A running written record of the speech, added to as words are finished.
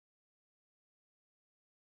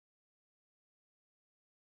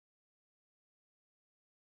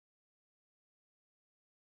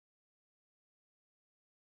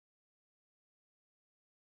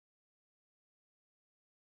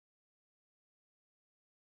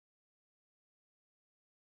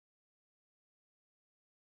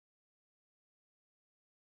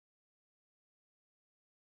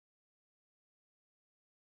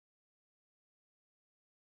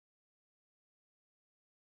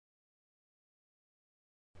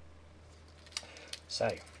So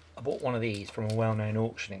I bought one of these from a well-known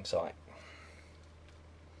auctioning site.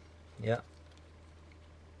 Yeah.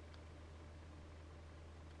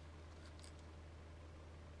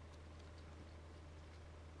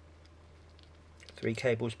 Three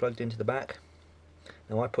cables plugged into the back.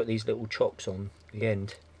 Now I put these little chops on the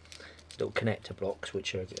end, little connector blocks,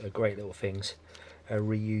 which are great little things,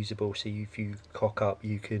 reusable, so if you cock up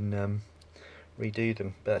you can redo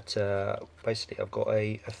them. But basically I've got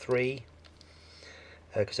a three,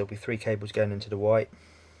 because there'll be three cables going into the white.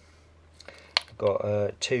 I've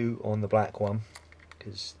got two on the black one,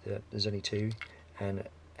 because there's only two, and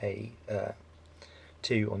a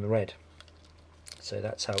two on the red. So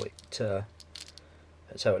that's how it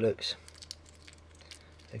looks.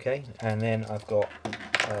 Okay, and then I've got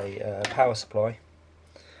a power supply.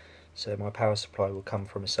 So my power supply will come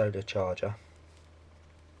from a solar charger,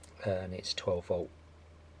 and it's 12 volt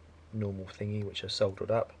normal thingy, which I've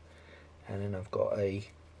soldered up. And then I've got a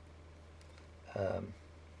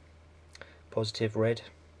positive red,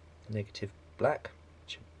 negative black,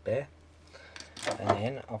 which are bare. And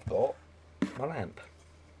then I've got my lamp,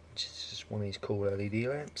 which is just one of these cool LED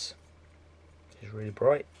lamps. It's really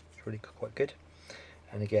bright, it's really quite good.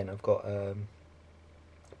 And again I've got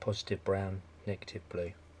positive brown, negative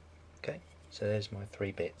blue. Okay, so there's my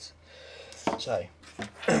three bits. So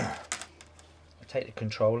I take the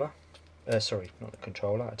controller, sorry, not the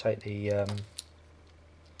controller, I take the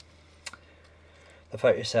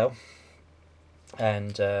photocell,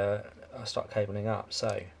 and I start cabling up.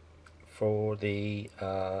 So for the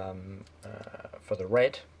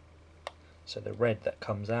red, so the red that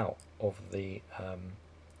comes out of the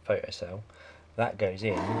photocell, that goes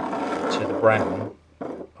in to the brown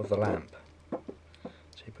of the lamp.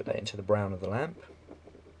 So you put that into the brown of the lamp,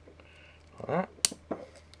 like that.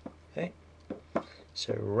 Okay.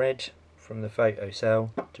 So red from the photocell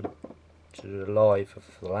to the live of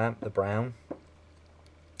the lamp, the brown,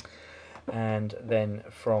 and then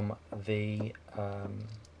from the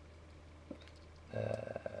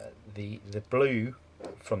blue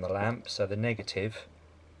from the lamp, so the negative,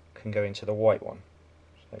 can go into the white one.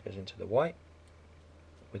 So it goes into the white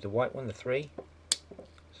with the white one, the three,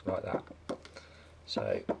 just like that.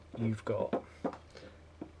 So you've got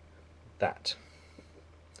that.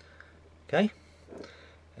 Okay,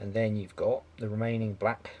 and then you've got the remaining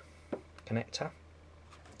black connector.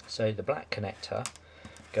 So the black connector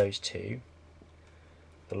goes to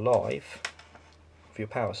the live of your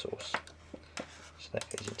power source. So that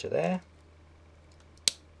goes into there.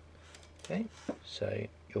 Okay, so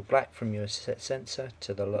your black from your sensor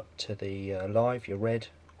to the live, your red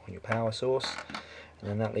on your power source, and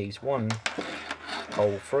then that leaves one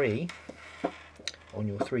hole free on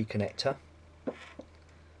your 3 connector.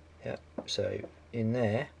 Yeah, so in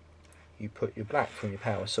there you put your black from your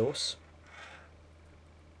power source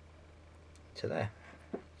to there.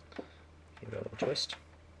 Give it a little twist, so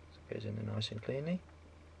it goes in there nice and cleanly.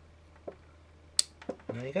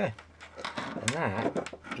 And there you go. And that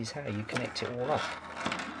is how you connect it all up.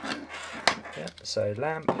 Yeah, so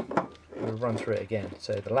lamp, we'll run through it again.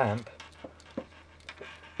 So the lamp,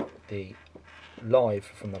 the live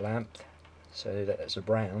from the lamp, so that's a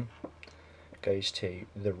brown, goes to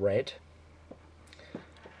the red.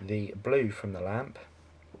 The blue from the lamp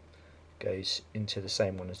goes into the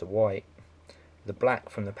same one as the white. The black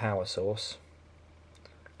from the power source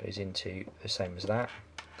goes into the same as that.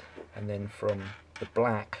 And then from the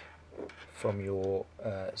black from your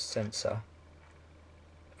sensor,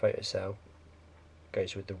 photocell,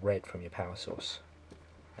 goes with the red from your power source.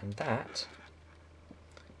 And that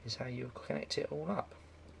is how you connect it all up,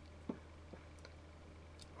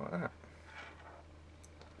 like that.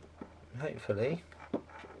 And hopefully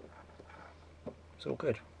it's all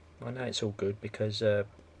good. I know it's all good because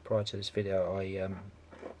prior to this video I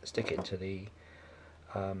stick it into the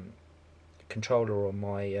controller on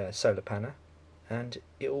my solar panel, and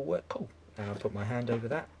it all worked cool. And I put my hand over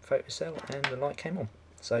that photocell and the light came on.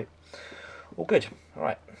 So all good.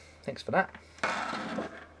 Alright, thanks for that.